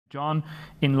John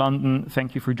in London,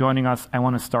 thank you for joining us. I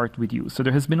want to start with you. So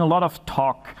there has been a lot of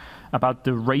talk about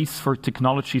the race for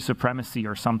technology supremacy,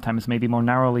 or sometimes maybe more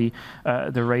narrowly,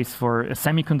 the race for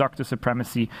semiconductor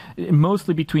supremacy,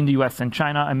 mostly between the US and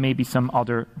China and maybe some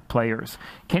other players.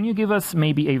 Can you give us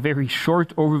maybe a very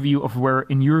short overview of where,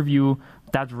 in your view,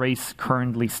 that race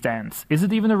currently stands? Is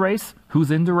it even a race? Who's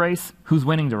in the race? Who's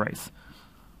winning the race?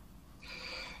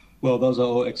 Well, those are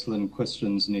all excellent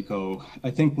questions, Nico. I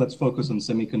think let's focus on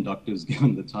semiconductors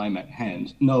given the time at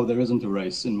hand. No, there isn't a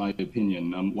race, in my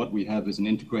opinion. What we have is an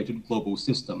integrated global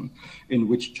system in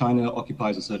which China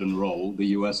occupies a certain role, the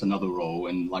US another role,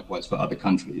 and likewise for other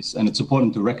countries. And it's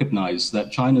important to recognize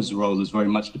that China's role is very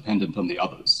much dependent on the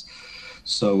others.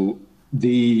 So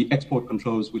the export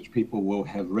controls, which people will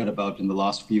have read about in the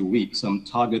last few weeks,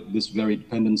 target this very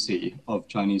dependency of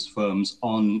Chinese firms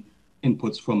on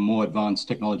inputs from more advanced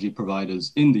technology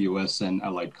providers in the US and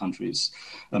allied countries.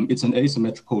 It's an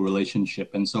asymmetrical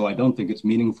relationship, and so I don't think it's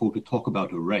meaningful to talk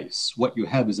about a race. What you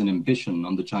have is an ambition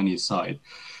on the Chinese side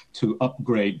to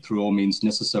upgrade through all means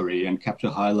necessary and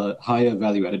capture higher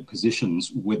value-added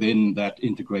positions within that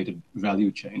integrated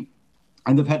value chain.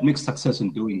 And they've had mixed success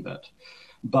in doing that.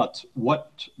 But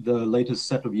what the latest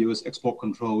set of US export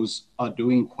controls are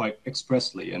doing quite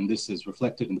expressly, and this is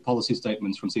reflected in the policy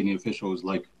statements from senior officials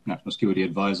like National Security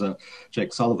Advisor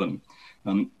Jake Sullivan,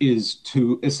 is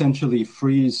to essentially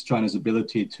freeze China's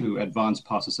ability to advance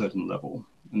past a certain level.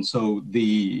 And so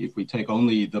if we take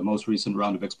only the most recent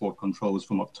round of export controls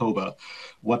from October,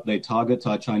 what they target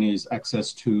are Chinese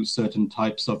access to certain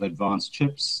types of advanced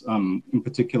chips, in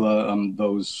particular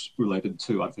those related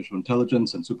to artificial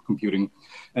intelligence and supercomputing,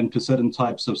 and to certain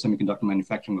types of semiconductor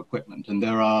manufacturing equipment. And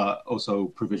there are also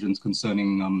provisions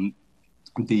concerning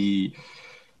the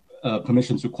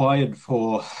permissions required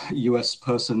for US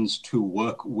persons to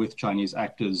work with Chinese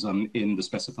actors in the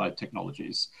specified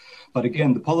technologies. But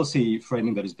again, the policy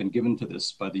framing that has been given to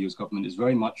this by the US government is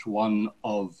very much one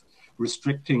of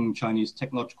restricting Chinese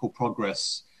technological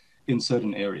progress in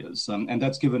certain areas. And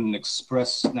that's given an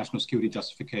express national security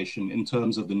justification in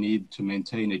terms of the need to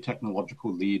maintain a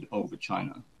technological lead over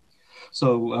China.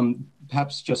 So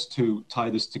perhaps just to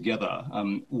tie this together,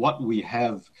 what we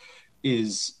have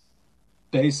is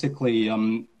basically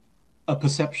a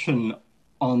perception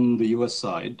on the US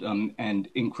side, and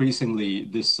increasingly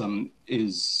this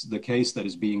is the case that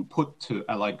is being put to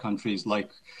allied countries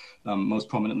like most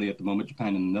prominently at the moment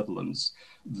Japan and the Netherlands,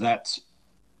 that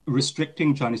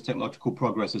restricting Chinese technological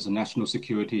progress is a national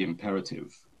security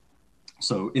imperative.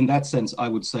 So in that sense, I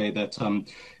would say that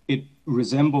it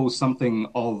resembles something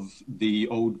of the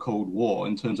old Cold War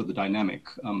in terms of the dynamic,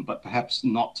 but perhaps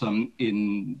not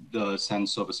in the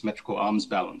sense of a symmetrical arms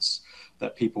balance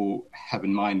that people have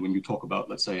in mind when you talk about,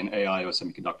 let's say, an AI or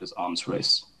semiconductors arms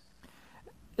race.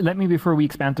 Let me, before we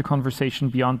expand the conversation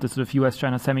beyond the sort of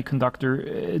US-China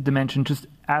semiconductor dimension, just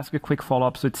ask a quick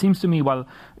follow-up. So it seems to me, while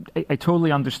I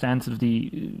totally understand sort of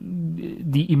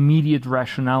the immediate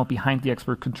rationale behind the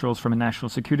export controls from a national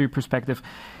security perspective,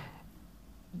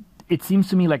 it seems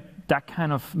to me like that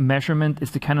kind of measurement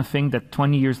is the kind of thing that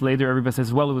 20 years later everybody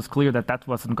says, well, it was clear that that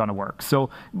wasn't going to work. So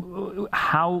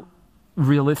how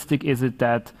realistic is it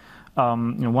that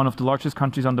one of the largest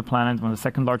countries on the planet, one of the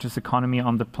second largest economy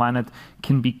on the planet,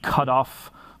 can be cut off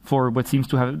for what seems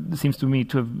to me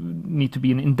to need to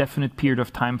be an indefinite period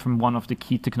of time from one of the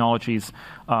key technologies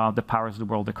that powers the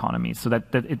world economy? So that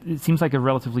it seems like a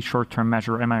relatively short-term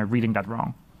measure. Am I reading that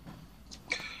wrong?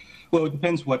 Well, it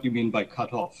depends what you mean by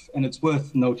cut off. And it's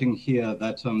worth noting here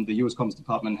that the US Commerce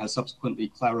Department has subsequently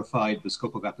clarified the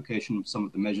scope of application of some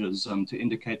of the measures to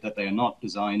indicate that they are not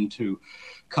designed to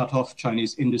cut off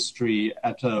Chinese industry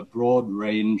at a broad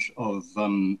range of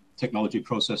technology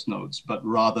process nodes, but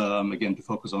rather, again, to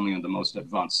focus only on the most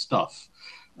advanced stuff.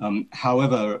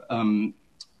 However,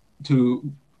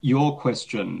 to your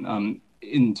question,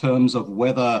 in terms of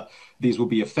whether these will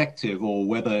be effective or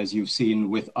whether, as you've seen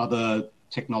with other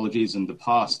technologies in the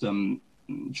past,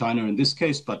 China in this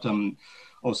case, but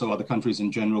also other countries in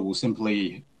general will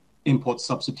simply import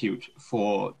substitute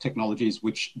for technologies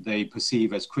which they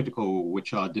perceive as critical,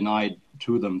 which are denied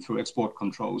to them through export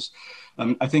controls.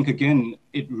 I think, again,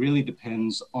 it really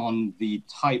depends on the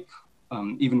type,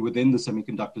 even within the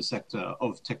semiconductor sector,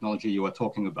 of technology you are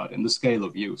talking about and the scale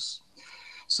of use.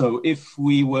 So if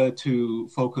we were to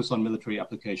focus on military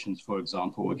applications, for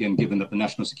example, again, given that the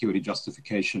national security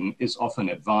justification is often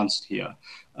advanced here,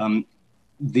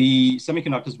 the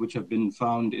semiconductors which have been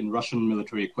found in Russian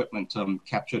military equipment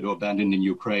captured or abandoned in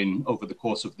Ukraine over the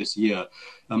course of this year,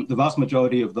 the vast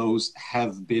majority of those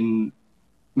have been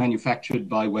manufactured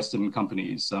by Western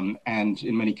companies and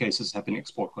in many cases have been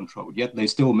export controlled, yet they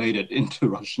still made it into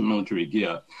Russian military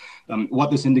gear.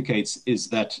 What this indicates is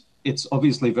that it's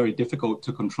obviously very difficult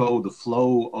to control the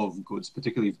flow of goods,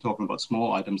 particularly if you're talking about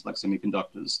small items like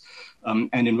semiconductors.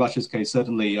 And in Russia's case,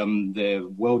 certainly there are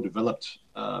well-developed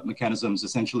mechanisms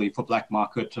essentially for black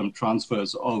market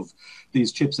transfers of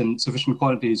these chips in sufficient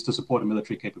quantities to support a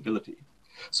military capability.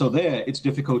 So there, it's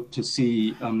difficult to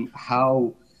see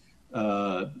how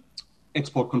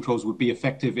export controls would be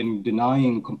effective in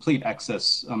denying complete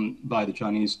access by the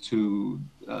Chinese to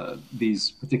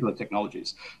these particular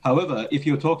technologies. However, if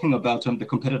you're talking about the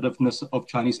competitiveness of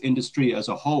Chinese industry as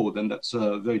a whole, then that's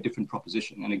a very different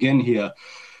proposition. And again, here,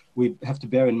 we have to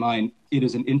bear in mind it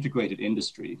is an integrated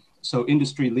industry. So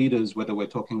industry leaders, whether we're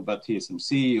talking about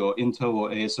TSMC or Intel or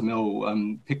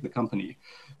ASML, pick the company,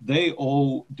 they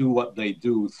all do what they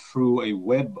do through a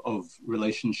web of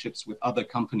relationships with other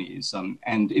companies.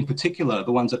 And in particular,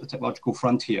 the ones at the technological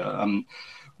frontier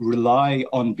rely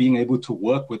on being able to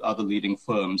work with other leading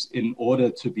firms in order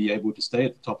to be able to stay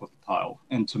at the top of the pile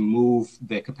and to move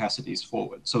their capacities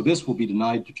forward. So this will be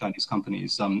denied to Chinese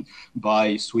companies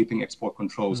by sweeping export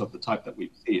controls of the type that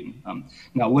we've seen.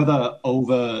 Now, whether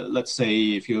over, let's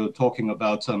say, if you're talking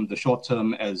about the short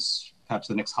term as perhaps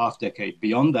the next half decade,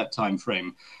 beyond that time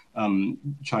frame,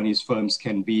 Chinese firms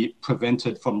can be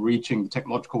prevented from reaching the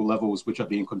technological levels which are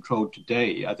being controlled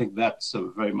today, I think that's a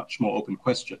very much more open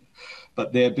question.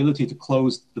 But their ability to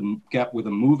close the gap with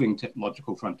a moving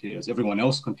technological frontier as everyone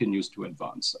else continues to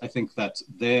advance, I think that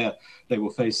there they will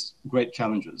face great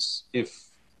challenges if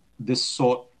this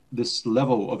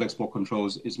level of export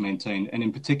controls is maintained, and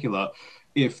in particular,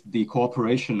 if the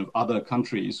cooperation of other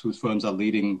countries whose firms are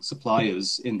leading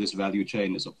suppliers in this value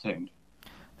chain is obtained.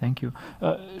 Thank you.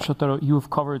 Shotaro, you have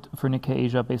covered for Nikkei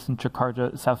Asia based in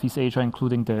Jakarta, Southeast Asia,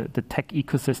 including the tech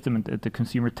ecosystem and the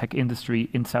consumer tech industry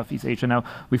in Southeast Asia. Now,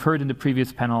 we've heard in the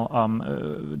previous panel,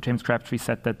 James Crabtree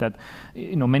said that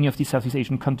many of these Southeast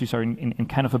Asian countries are in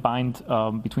kind of a bind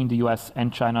between the US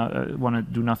and China, want to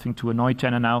do nothing to annoy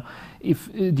China. Now,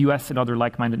 if the US and other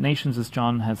like-minded nations, as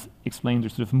John has explained, are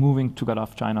sort of moving to get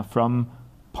off China from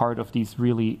part of these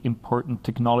really important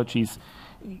technologies,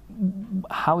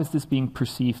 how is this being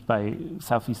perceived by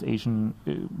Southeast Asian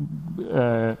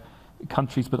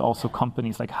countries, but also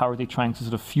companies? Like, how are they trying to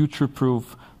sort of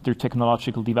future-proof their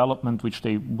technological development, which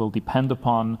they will depend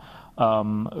upon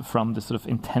from the sort of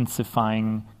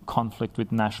intensifying conflict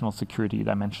with national security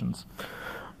dimensions?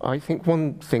 I think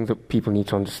one thing that people need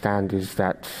to understand is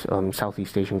that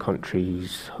Southeast Asian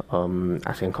countries,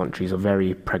 ASEAN countries, are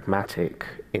very pragmatic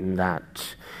in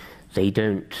that they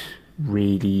don't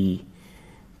really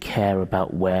care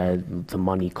about where the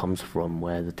money comes from,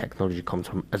 where the technology comes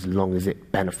from, as long as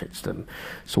it benefits them.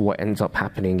 So what ends up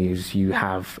happening is you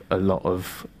have a lot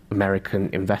of American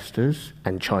investors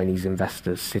and Chinese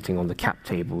investors sitting on the cap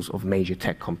tables of major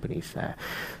tech companies there.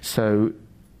 So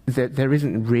there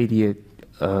isn't really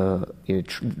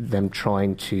them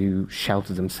trying to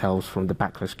shelter themselves from the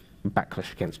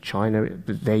backlash against China.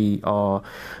 They are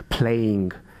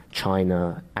playing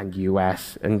China and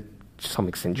US and to some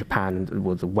extent Japan,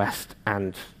 well, the West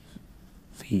and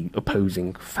the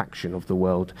opposing faction of the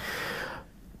world,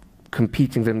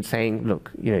 competing them, saying,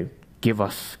 look, give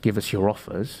us your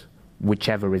offers,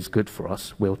 whichever is good for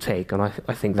us, we'll take. And I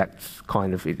think that's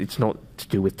kind of, it's not to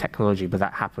do with technology, but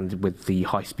that happened with the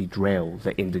high-speed rail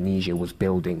that Indonesia was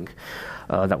building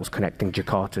that was connecting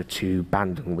Jakarta to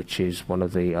Bandung, which is one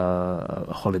of the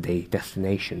holiday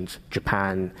destinations.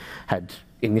 Japan had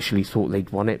initially thought they'd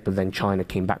won it, but then China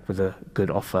came back with a good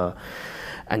offer,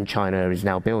 and China is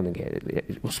now building it.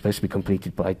 It was supposed to be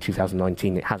completed by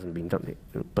 2019. It hasn't been done,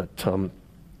 but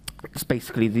it's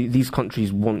basically these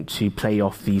countries want to play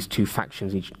off these two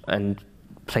factions and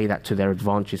play that to their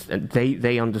advantage. And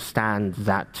they understand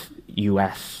that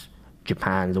US,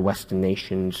 Japan, the Western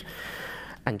nations,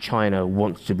 and China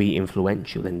wants to be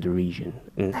influential in the region,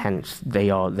 and hence they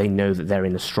know that they're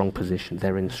in a strong position.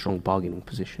 They're in a strong bargaining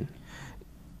position.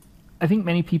 I think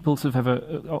many people sort of have,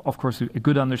 of course, a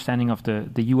good understanding of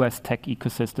the US tech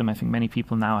ecosystem. I think many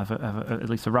people now have at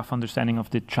least a rough understanding of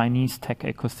the Chinese tech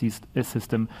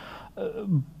ecosystem.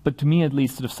 But to me, at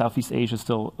least, sort of Southeast Asia is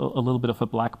still a little bit of a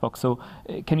black box. So,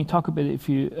 can you talk a bit,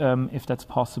 if that's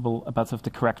possible, about sort of the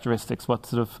characteristics? What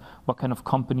kind of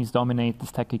companies dominate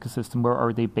this tech ecosystem? Where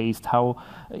are they based? How,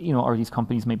 are these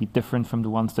companies maybe different from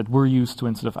the ones that we're used to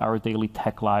in sort of our daily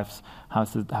tech lives? How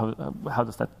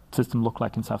does that system look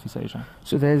like in Southeast Asia?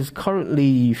 So there's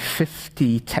currently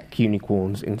 50 tech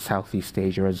unicorns in Southeast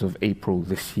Asia as of April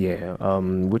this year,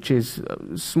 which is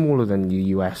smaller than the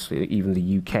US, even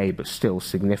the UK. but still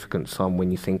significant sum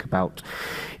when you think about,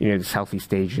 the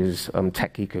Southeast Asia's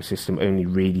tech ecosystem only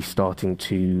really starting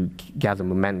to gather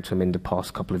momentum in the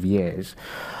past couple of years.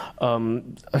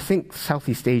 I think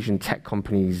Southeast Asian tech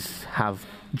companies have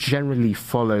generally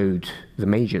followed, the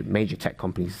major tech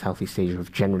companies in Southeast Asia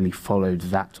have generally followed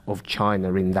that of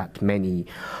China, in that many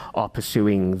are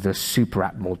pursuing the super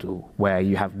app model, where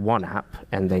you have one app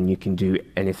and then you can do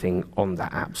anything on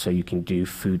that app. So you can do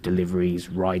food deliveries,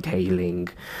 ride hailing,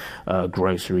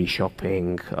 grocery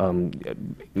shopping.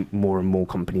 More and more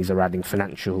companies are adding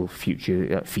financial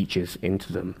features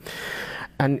into them.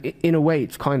 And in a way,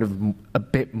 it's kind of a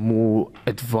bit more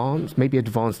advanced. Maybe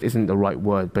advanced isn't the right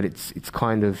word, but it's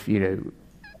kind of,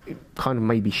 it kind of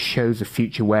maybe shows a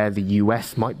future where the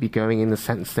US might be going, in the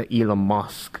sense that Elon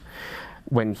Musk,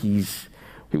 when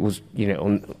it was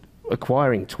on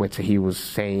acquiring Twitter, he was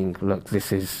saying, look,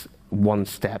 this is one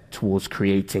step towards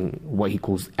creating what he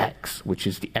calls X, which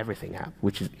is the everything app,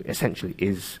 which is essentially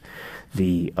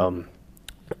the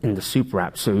in the super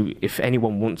app. So if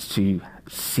anyone wants to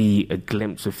see a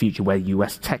glimpse of future where the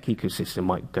US tech ecosystem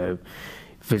might go,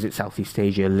 visit Southeast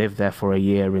Asia, live there for a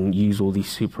year and use all these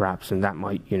super apps, and that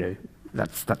might,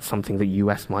 that's something the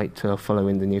US might follow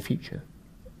in the near future.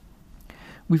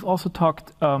 We've also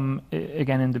talked,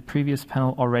 again, in the previous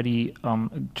panel already,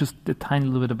 just a tiny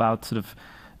little bit about sort of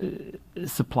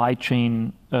supply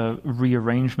chain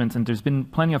rearrangements, and there's been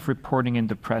plenty of reporting in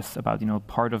the press about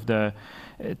part of the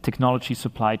technology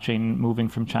supply chain moving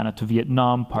from China to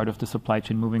Vietnam, part of the supply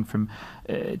chain moving from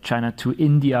China to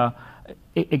India.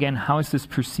 Again, how is this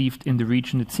perceived in the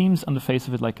region? It seems on the face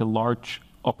of it like a large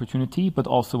opportunity, but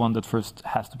also one that first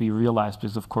has to be realized,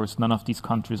 because of course none of these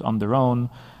countries on their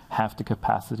own have the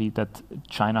capacity that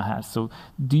China has. So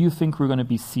do you think we're going to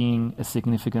be seeing a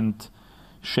significant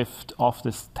shift of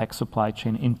this tech supply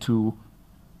chain into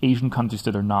Asian countries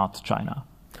that are not China?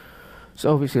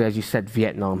 So obviously, as you said,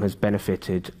 Vietnam has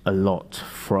benefited a lot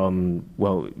from,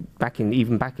 back in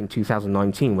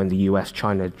 2019, when the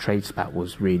US-China trade spat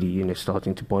was really,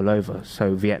 starting to boil over.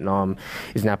 So Vietnam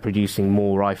is now producing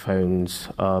more iPhones.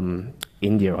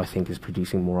 India, I think, is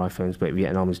producing more iPhones, but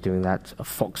Vietnam is doing that.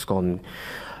 Foxconn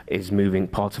is moving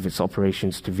part of its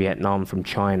operations to Vietnam from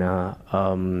China,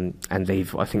 and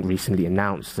they've, I think, recently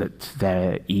announced that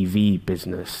their EV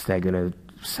business, they're going to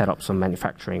set up some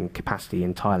manufacturing capacity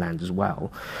in Thailand as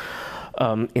well.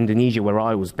 Indonesia, where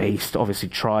I was based, obviously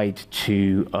tried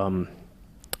to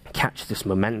catch this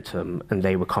momentum, and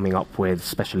they were coming up with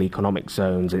special economic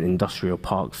zones and industrial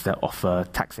parks that offer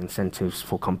tax incentives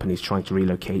for companies trying to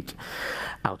relocate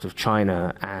out of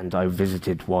China. And I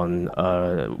visited one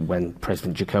when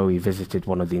President Jokowi visited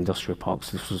one of the industrial parks.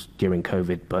 This was during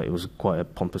COVID, but it was quite a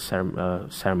pompous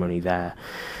ceremony there.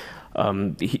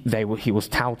 He was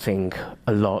touting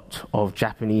a lot of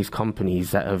Japanese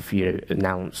companies that have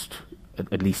announced,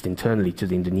 at least internally to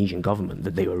the Indonesian government,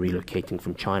 that they were relocating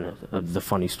from China. The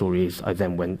funny story is, I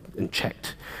then went and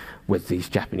checked with these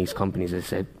Japanese companies. They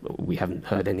said, we haven't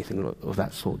heard anything of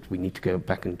that sort. We need to go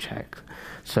back and check.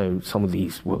 So some of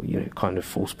these were, kind of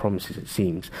false promises, it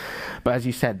seems. But as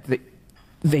you said,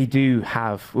 they do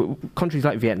have countries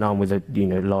like Vietnam with a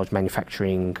large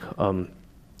manufacturing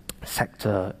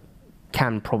sector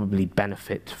can probably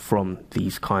benefit from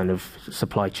these kind of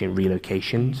supply chain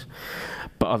relocations.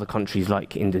 But other countries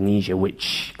like Indonesia,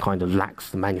 which kind of lacks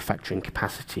the manufacturing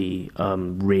capacity,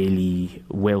 really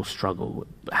will struggle.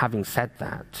 Having said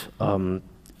that,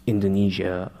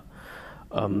 Indonesia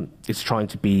is trying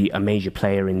to be a major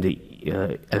player in the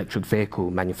electric vehicle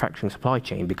manufacturing supply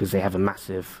chain, because they have a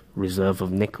massive reserve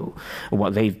of nickel. And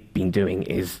what they've been doing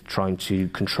is trying to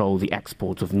control the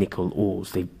export of nickel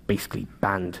ores. They've basically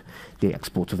banned the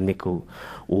export of nickel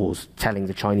ores, telling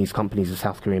the Chinese companies, the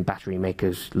South Korean battery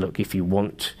makers, look, if you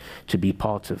want to be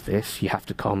part of this, you have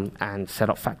to come and set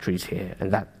up factories here.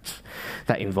 And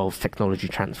that involves technology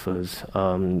transfers,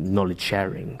 knowledge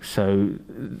sharing. So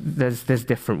there's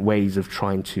different ways of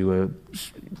trying to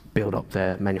build up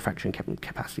their manufacturing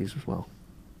capacities as well.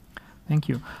 Thank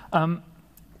you.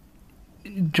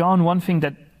 John, one thing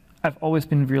that I've always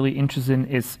been really interested in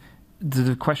is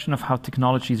the question of how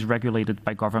technology is regulated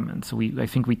by government. So I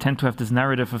think we tend to have this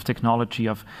narrative of technology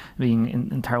of being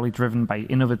entirely driven by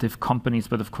innovative companies,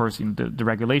 but of course the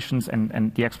regulations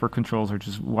and the export controls are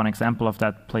just one example of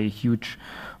that, play a huge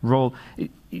role.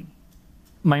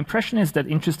 My impression is that,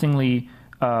 interestingly,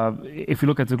 if you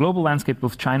look at the global landscape,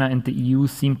 both China and the EU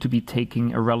seem to be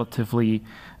taking a relatively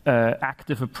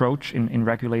active approach in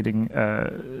regulating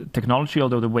technology,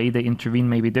 although the way they intervene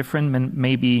may be different. And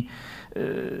maybe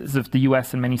the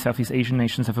US and many Southeast Asian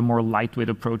nations have a more lightweight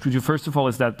approach. Would you, first of all,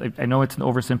 I know it's an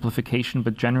oversimplification,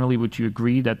 but generally would you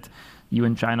agree that you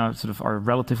and China sort of are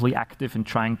relatively active in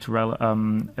trying to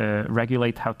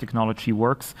regulate how technology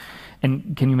works?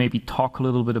 And can you maybe talk a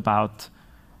little bit about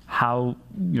how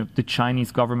the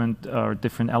Chinese government or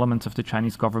different elements of the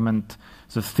Chinese government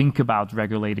sort of think about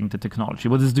regulating the technology?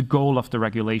 What is the goal of the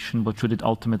regulation? What should it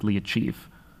ultimately achieve?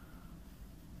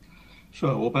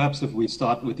 Sure. Well, perhaps if we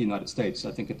start with the United States,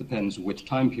 I think it depends which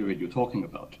time period you're talking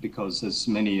about, because as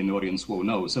many in the audience will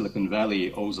know, Silicon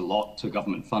Valley owes a lot to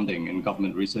government funding and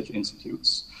government research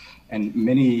institutes. And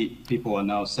many people are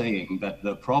now saying that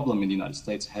the problem in the United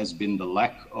States has been the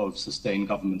lack of sustained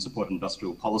government support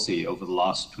industrial policy over the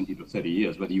last 20 to 30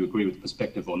 years, whether you agree with the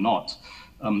perspective or not.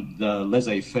 The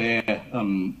laissez-faire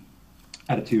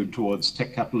attitude towards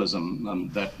tech capitalism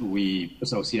that we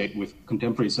associate with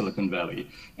contemporary Silicon Valley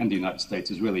and the United States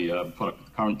is really a product of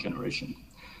the current generation.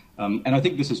 And I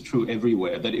think this is true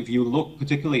everywhere, that if you look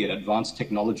particularly at advanced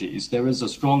technologies, there is a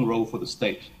strong role for the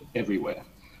state everywhere.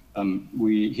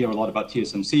 We hear a lot about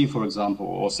TSMC, for example,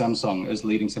 or Samsung as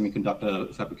leading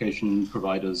semiconductor fabrication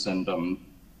providers, and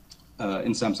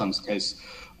in Samsung's case,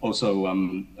 also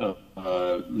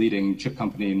leading chip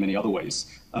company in many other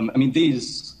ways. I mean,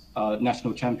 these are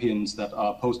national champions that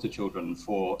are poster children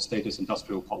for statist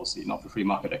industrial policy, not for free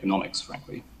market economics,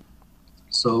 frankly.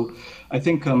 So I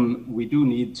think we do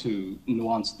need to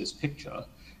nuance this picture.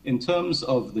 In terms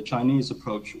of the Chinese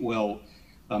approach, well,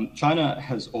 China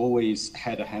has always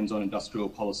had a hands-on industrial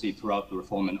policy throughout the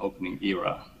reform and opening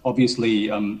era. Obviously,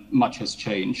 much has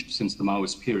changed since the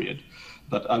Maoist period,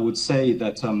 but I would say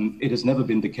that it has never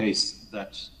been the case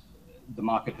that the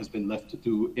market has been left to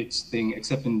do its thing,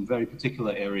 except in very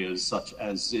particular areas, such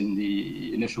as in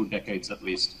the initial decades, at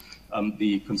least,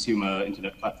 the consumer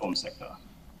internet platform sector.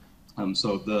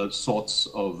 So the sorts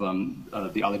of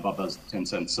the Alibabas, the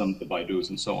Tencents, the Baidus,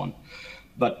 and so on.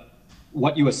 But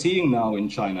what you are seeing now in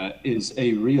China is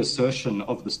a reassertion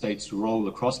of the state's role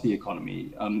across the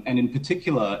economy, and in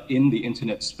particular in the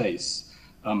internet space,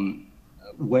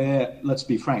 where, let's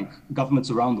be frank,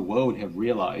 governments around the world have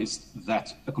realized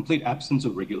that a complete absence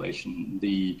of regulation,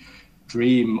 the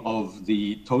dream of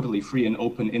the totally free and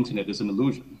open internet, is an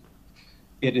illusion.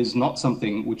 It is not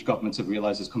something which governments have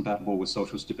realized is compatible with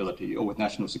social stability or with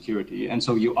national security. And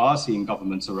so you are seeing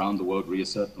governments around the world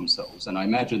reassert themselves. And I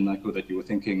imagine, Nico, that you were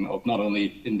thinking of not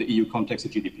only in the EU context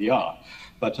of GDPR,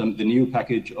 but the new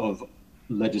package of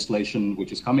legislation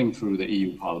which is coming through the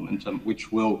EU Parliament,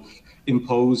 which will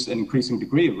impose an increasing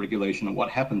degree of regulation on what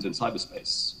happens in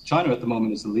cyberspace. China at the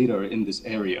moment is the leader in this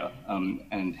area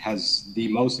and has the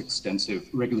most extensive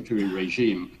regulatory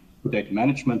regime for data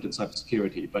management and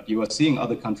cybersecurity, but you are seeing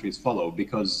other countries follow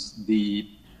because the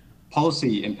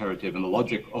policy imperative and the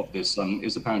logic of this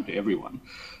is apparent to everyone.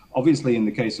 Obviously, in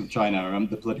the case of China,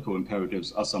 the political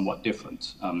imperatives are somewhat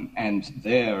different. And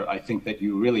there, I think that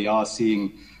you really are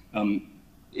seeing,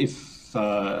 if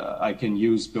I can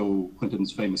use Bill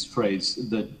Clinton's famous phrase,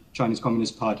 the Chinese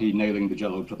Communist Party nailing the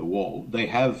jello to the wall. They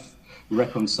have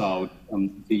reconciled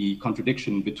the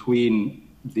contradiction between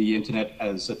the internet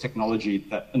as a technology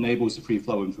that enables the free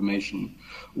flow of information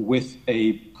with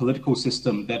a political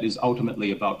system that is ultimately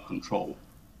about control.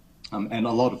 And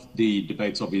a lot of the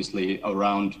debates, obviously,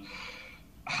 around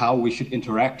how we should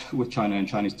interact with China and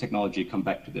Chinese technology come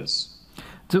back to this.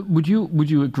 So would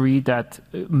you agree that,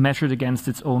 measured against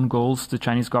its own goals, the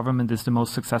Chinese government is the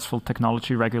most successful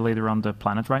technology regulator on the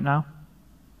planet right now?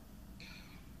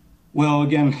 Well,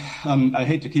 again, I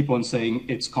hate to keep on saying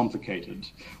it's complicated,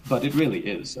 but it really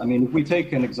is. I mean, if we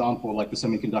take an example like the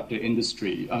semiconductor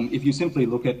industry, if you simply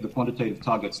look at the quantitative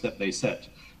targets that they set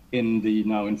in the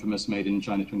now infamous Made in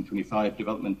China 2025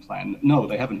 development plan, no,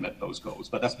 they haven't met those goals,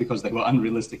 but that's because they were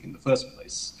unrealistic in the first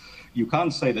place. You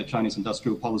can't say that Chinese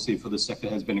industrial policy for this sector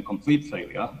has been a complete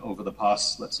failure over the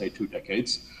past, let's say, 2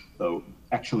 decades. Though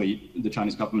actually the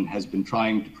Chinese government has been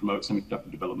trying to promote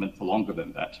semiconductor development for longer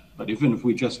than that. But even if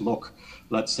we just look,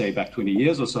 let's say, back 20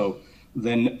 years or so,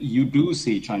 then you do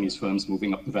see Chinese firms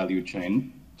moving up the value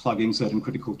chain, plugging certain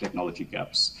critical technology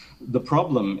gaps. The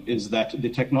problem is that the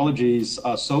technologies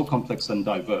are so complex and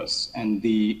diverse, and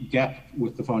the gap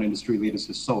with the foreign industry leaders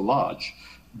is so large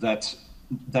that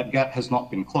that gap has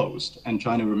not been closed, and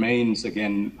China remains,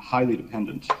 again, highly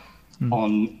dependent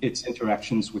on its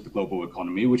interactions with the global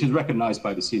economy, which is recognized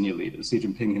by the senior leaders. Xi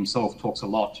Jinping himself talks a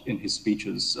lot in his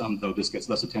speeches, though this gets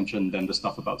less attention than the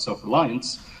stuff about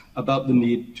self-reliance, about the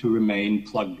need to remain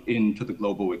plugged into the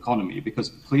global economy, because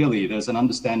clearly there's an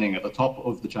understanding at the top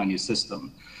of the Chinese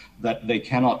system that they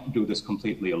cannot do this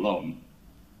completely alone.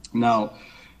 Now,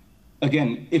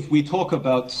 again, if we talk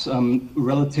about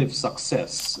relative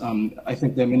success, I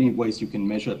think there are many ways you can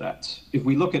measure that. If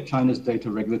we look at China's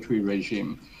data regulatory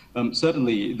regime,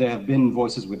 certainly there have been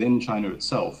voices within China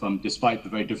itself, despite the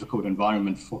very difficult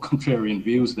environment for contrarian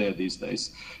views there these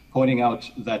days, pointing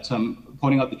out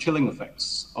the chilling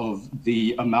effects of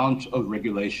the amount of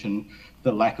regulation,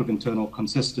 the lack of internal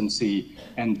consistency,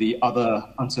 and the other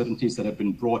uncertainties that have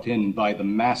been brought in by the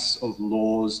mass of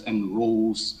laws and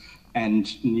rules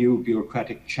and new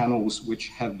bureaucratic channels which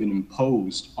have been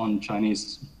imposed on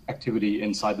Chinese activity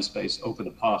in cyberspace over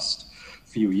the past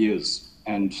few years.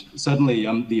 And certainly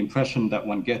the impression that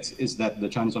one gets is that the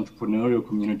Chinese entrepreneurial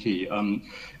community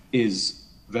is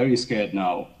very scared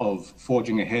now of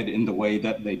forging ahead in the way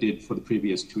that they did for the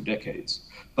previous 2 decades.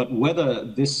 But whether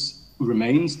this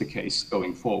remains the case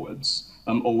going forwards,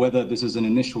 or whether this is an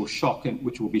initial shock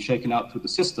which will be shaken out through the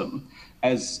system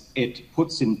as it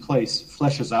puts in place,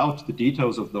 fleshes out the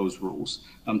details of those rules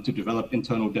to develop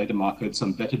internal data markets,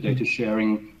 better data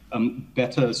sharing,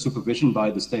 better supervision by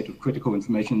the state of critical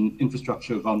information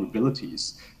infrastructure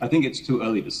vulnerabilities. I think it's too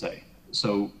early to say.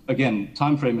 So again,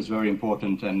 time frame is very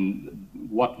important, and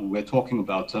what we're talking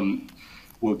about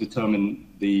will determine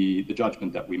the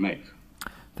judgment that we make.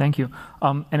 Thank you.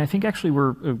 And I think actually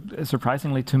we're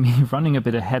surprisingly to me running a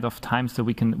bit ahead of time, so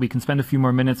we can spend a few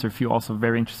more minutes or a few also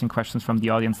very interesting questions from the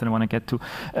audience that I want to get to.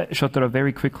 Shotaro,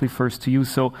 very quickly first to you.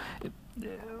 So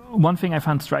one thing I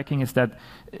found striking is that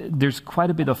there's quite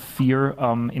a bit of fear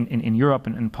in Europe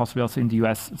and possibly also in the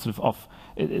US sort of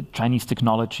Chinese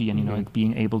technology and it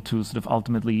being able to sort of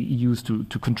ultimately use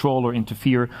to control or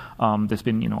interfere. There's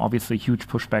been obviously huge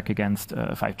pushback against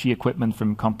 5G equipment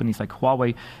from companies like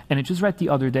Huawei. And I just read the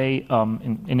other day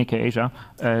in Nikkei Asia,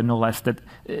 no less, that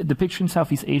the picture in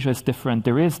Southeast Asia is different.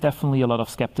 There is definitely a lot of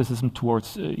skepticism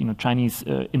towards Chinese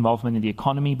involvement in the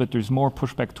economy, but there's more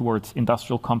pushback towards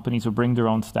industrial companies who bring their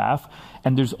own staff,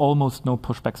 and there's almost no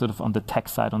pushback sort of on the tech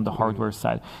side, on the hardware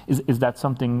side. Is that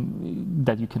something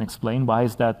that you can explain? Why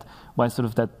is sort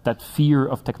of that fear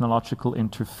of technological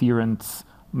interference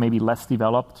maybe less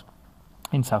developed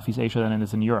in Southeast Asia than it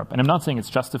is in Europe? And I'm not saying it's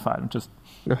justified. I'm just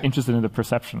interested in the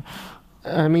perception.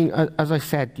 I mean, as I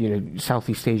said,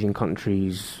 Southeast Asian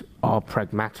countries are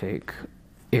pragmatic.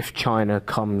 If China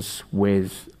comes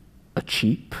with a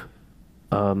cheap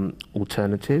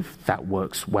alternative that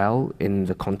works well in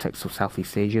the context of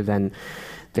Southeast Asia, then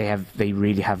they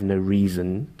really have no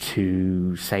reason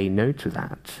to say no to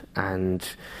that. And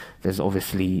there's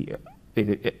obviously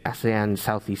ASEAN,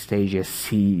 Southeast Asia,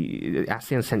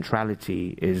 ASEAN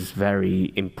centrality is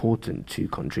very important to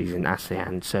countries in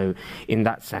ASEAN. So in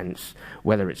that sense,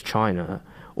 whether it's China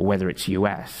or whether it's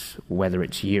US, whether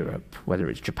it's Europe, whether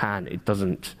it's Japan, it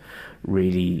doesn't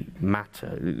really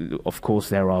matter. Of course,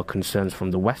 there are concerns from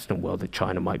the Western world that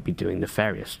China might be doing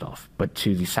nefarious stuff, but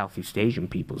to the Southeast Asian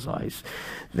people's eyes,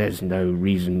 there's no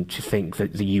reason to think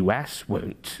that the US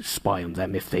won't spy on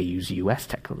them if they use US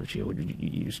technology or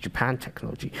use Japan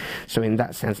technology. So in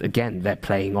that sense, again, they're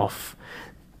playing off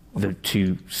the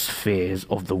two spheres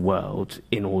of the world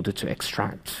in order to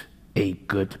extract a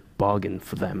good bargain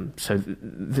for them. So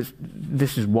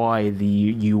this is why the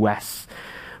US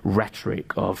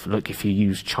rhetoric of, look, if you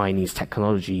use Chinese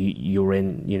technology, you're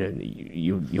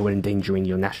endangering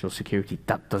your national security,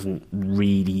 that doesn't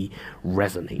really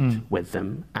resonate with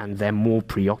them, and they're more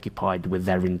preoccupied with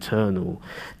their internal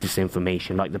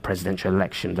disinformation, like the presidential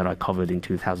election that I covered in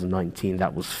 2019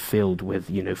 that was filled with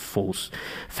false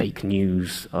fake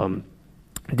news,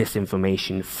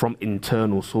 disinformation from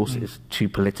internal sources to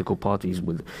political parties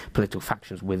with political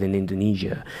factions within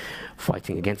Indonesia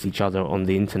fighting against each other on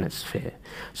the internet sphere.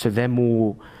 So they're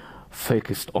more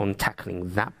focused on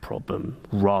tackling that problem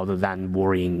rather than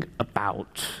worrying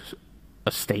about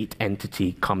a state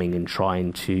entity coming and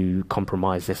trying to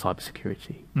compromise their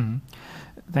cybersecurity.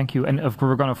 Thank you. And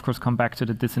we're going to, of course, come back to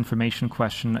the disinformation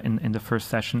question in the first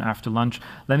session after lunch.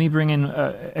 Let me bring in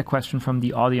a question from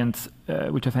the audience,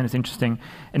 which I find is interesting.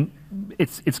 And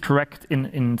it's correct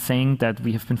in saying that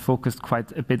we have been focused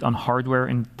quite a bit on hardware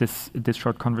in this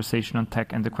short conversation on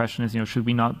tech. And the question is, should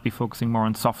we not be focusing more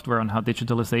on software, on how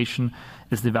digitalization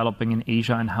is developing in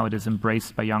Asia and how it is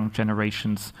embraced by young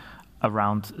generations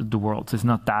around the world? So is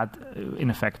not that, in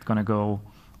effect, going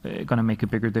to make a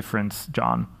bigger difference,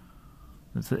 John?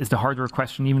 Is the hardware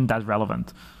question even that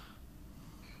relevant?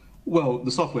 Well,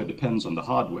 the software depends on the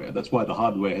hardware. That's why the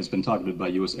hardware has been targeted by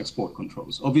US export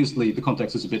controls. Obviously, the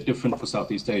context is a bit different for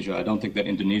Southeast Asia. I don't think that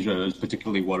Indonesia is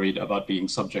particularly worried about being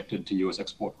subjected to US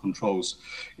export controls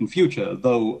in future,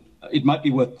 though it might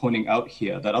be worth pointing out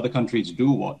here that other countries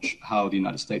do watch how the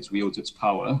United States wields its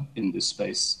power in this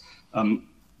space.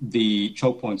 The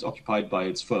choke points occupied by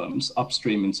its firms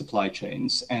upstream in supply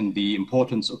chains, and the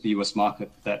importance of the US market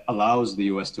that allows the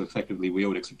US to effectively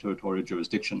wield extraterritorial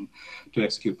jurisdiction to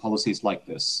execute policies like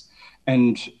this,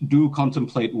 and do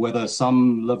contemplate whether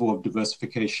some level of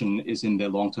diversification is in their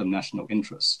long-term national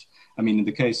interest. I mean, in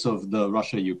the case of the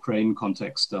Russia-Ukraine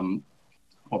context,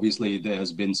 obviously there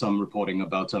has been some reporting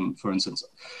about, for instance,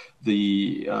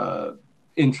 the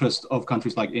interest of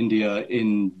countries like India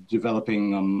in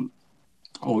developing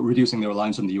or reducing their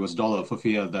reliance on the US dollar for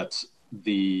fear that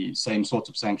the same sorts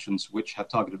of sanctions which have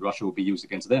targeted Russia will be used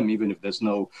against them, even if there's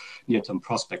no near-term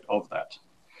prospect of that.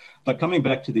 But coming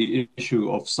back to the issue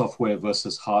of software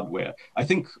versus hardware, I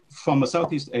think from a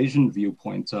Southeast Asian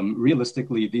viewpoint,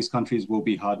 realistically, these countries will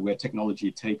be hardware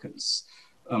technology takers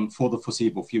for the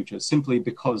foreseeable future, simply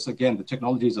because, again, the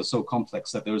technologies are so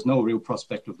complex that there is no real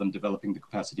prospect of them developing the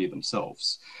capacity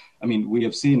themselves. I mean, we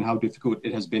have seen how difficult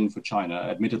it has been for China.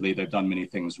 Admittedly, they've done many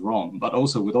things wrong, but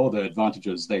also with all their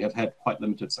advantages, they have had quite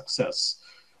limited success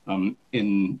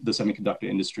in the semiconductor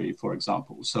industry, for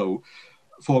example. So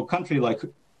for a country like,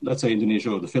 let's say,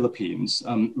 Indonesia or the Philippines,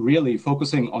 really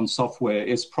focusing on software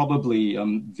is probably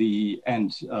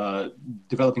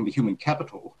developing the human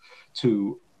capital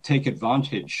to take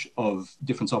advantage of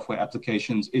different software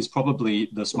applications is probably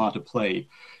the smarter play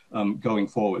going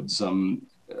forwards.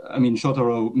 I mean,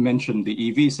 Shotaro mentioned the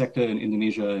EV sector in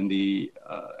Indonesia and the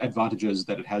advantages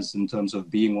that it has in terms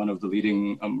of being one of the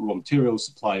leading raw material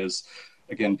suppliers.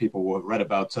 Again, people will have read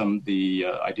about the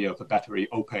idea of a battery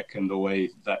OPEC and the way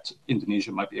that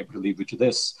Indonesia might be able to leverage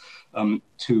this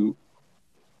to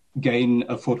gain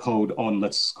a foothold on,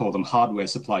 let's call them, hardware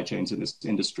supply chains in this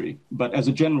industry. But as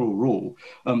a general rule,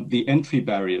 the entry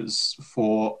barriers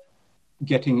for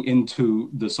getting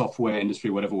into the software industry,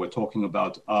 whatever we're talking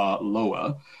about, are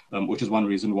lower, which is one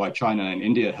reason why China and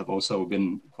India have also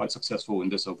been quite successful in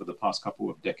this over the past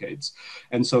couple of decades.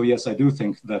 And so, yes, I do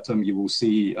think that you will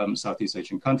see Southeast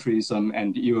Asian countries,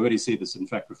 and you already see this, in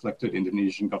fact, reflected in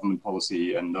Indonesian government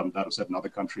policy and that of certain other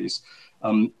countries,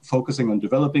 focusing on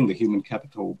developing the human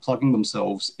capital, plugging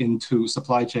themselves into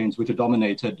supply chains which are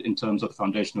dominated in terms of the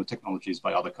foundational technologies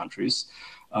by other countries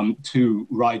to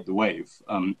ride the wave.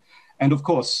 And of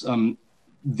course,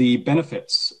 the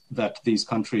benefits that these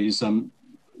countries,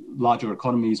 larger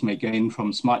economies, may gain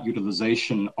from smart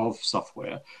utilization of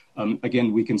software.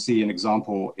 Again, we can see an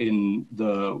example in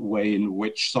the way in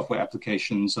which software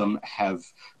applications have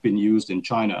been used in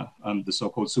China, the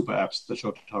so-called super apps that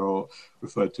Shotaro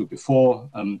referred to before.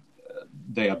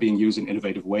 They are being used in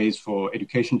innovative ways for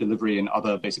education delivery and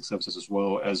other basic services, as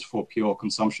well as for pure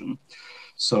consumption.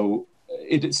 So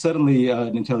it is certainly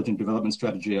an intelligent development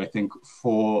strategy, I think,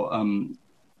 for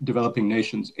developing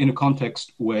nations in a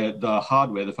context where the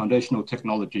hardware, the foundational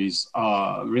technologies,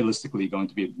 are realistically going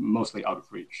to be mostly out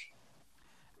of reach.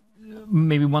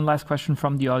 Maybe one last question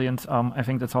from the audience. I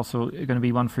think that's also going to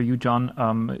be one for you,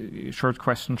 John. Short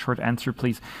question, short answer,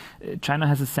 please. China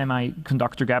has a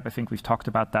semiconductor gap. I think we've talked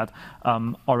about that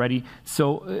already.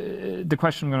 So the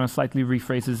question I'm going to slightly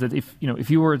rephrase is that if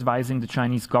you were advising the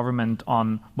Chinese government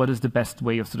on what is the best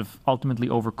way of sort of ultimately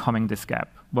overcoming this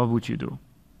gap, what would you do?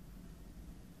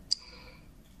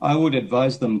 I would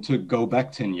advise them to go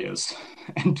back 10 years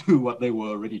and do what they were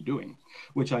already doing,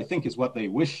 which I think is what they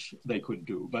wish they could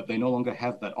do, but they no longer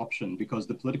have that option because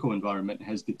the political environment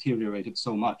has deteriorated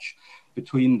so much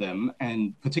between them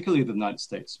and particularly the United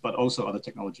States, but also other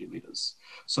technology leaders.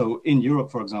 So in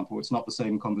Europe, for example, it's not the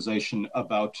same conversation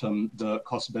about the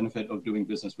cost benefit of doing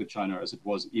business with China as it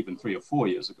was even 3 or 4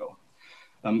 years ago.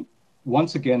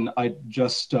 Once again, I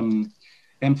just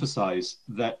emphasize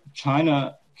that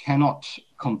China cannot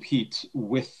compete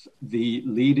with the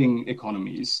leading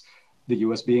economies, the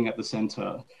US being at the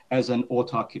center, as an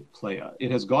autarkic player. It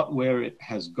has got where it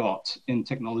has got in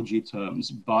technology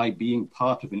terms by being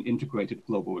part of an integrated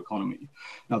global economy.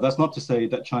 Now, that's not to say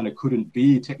that China couldn't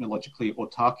be technologically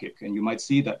autarkic, and you might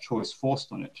see that choice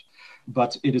forced on it,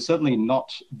 but it is certainly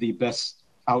not the best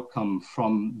outcome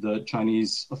from the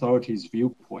Chinese authorities'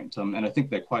 viewpoint, and I think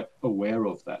they're quite aware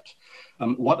of that.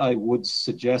 What I would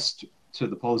suggest to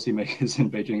the policymakers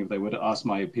in Beijing, if they were to ask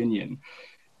my opinion,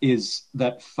 is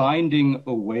that finding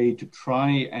a way to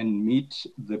try and meet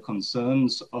the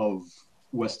concerns of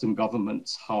Western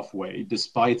governments halfway,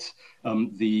 despite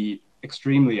the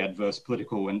extremely adverse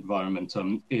political environment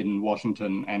in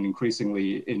Washington and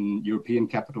increasingly in European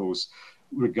capitals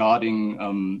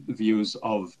regarding views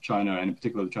of China and in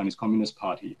particular the Chinese Communist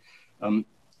Party.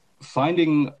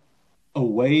 Finding a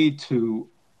way to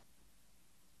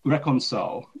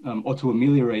reconcile or to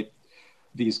ameliorate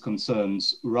these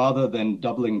concerns rather than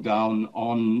doubling down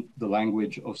on the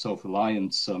language of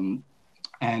self-reliance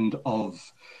and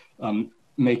of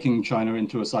making China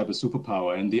into a cyber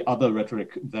superpower and the other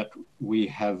rhetoric that we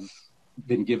have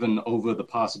been given over the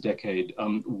past decade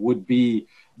would be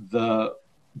the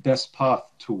best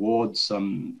path towards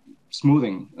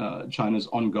smoothing China's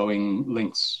ongoing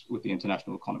links with the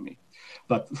international economy.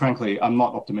 But frankly, I'm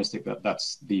not optimistic that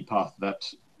that's the path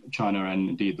that China and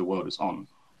indeed the world is on.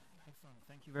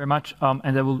 Thank you very much.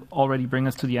 And that will already bring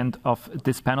us to the end of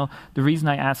this panel. The reason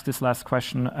I asked this last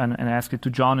question and asked it to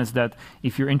John is that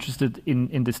if you're interested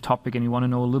in this topic and you want to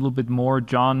know a little bit more,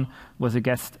 John was a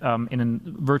guest in a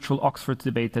virtual Oxford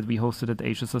debate that we hosted at the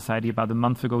Asia Society about a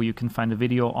month ago. You can find a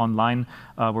video online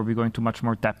where we're going to much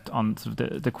more depth on sort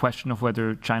of the question of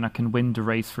whether China can win the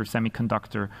race for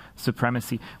semiconductor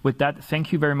supremacy. With that,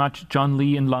 thank you very much, John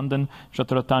Lee in London,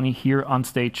 Shotaro Tani here on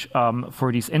stage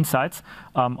for these insights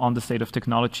on the state of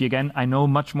technology. Again, I know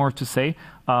much more to say.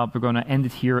 We're going to end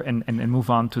it here and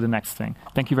move on to the next thing.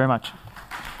 Thank you very much.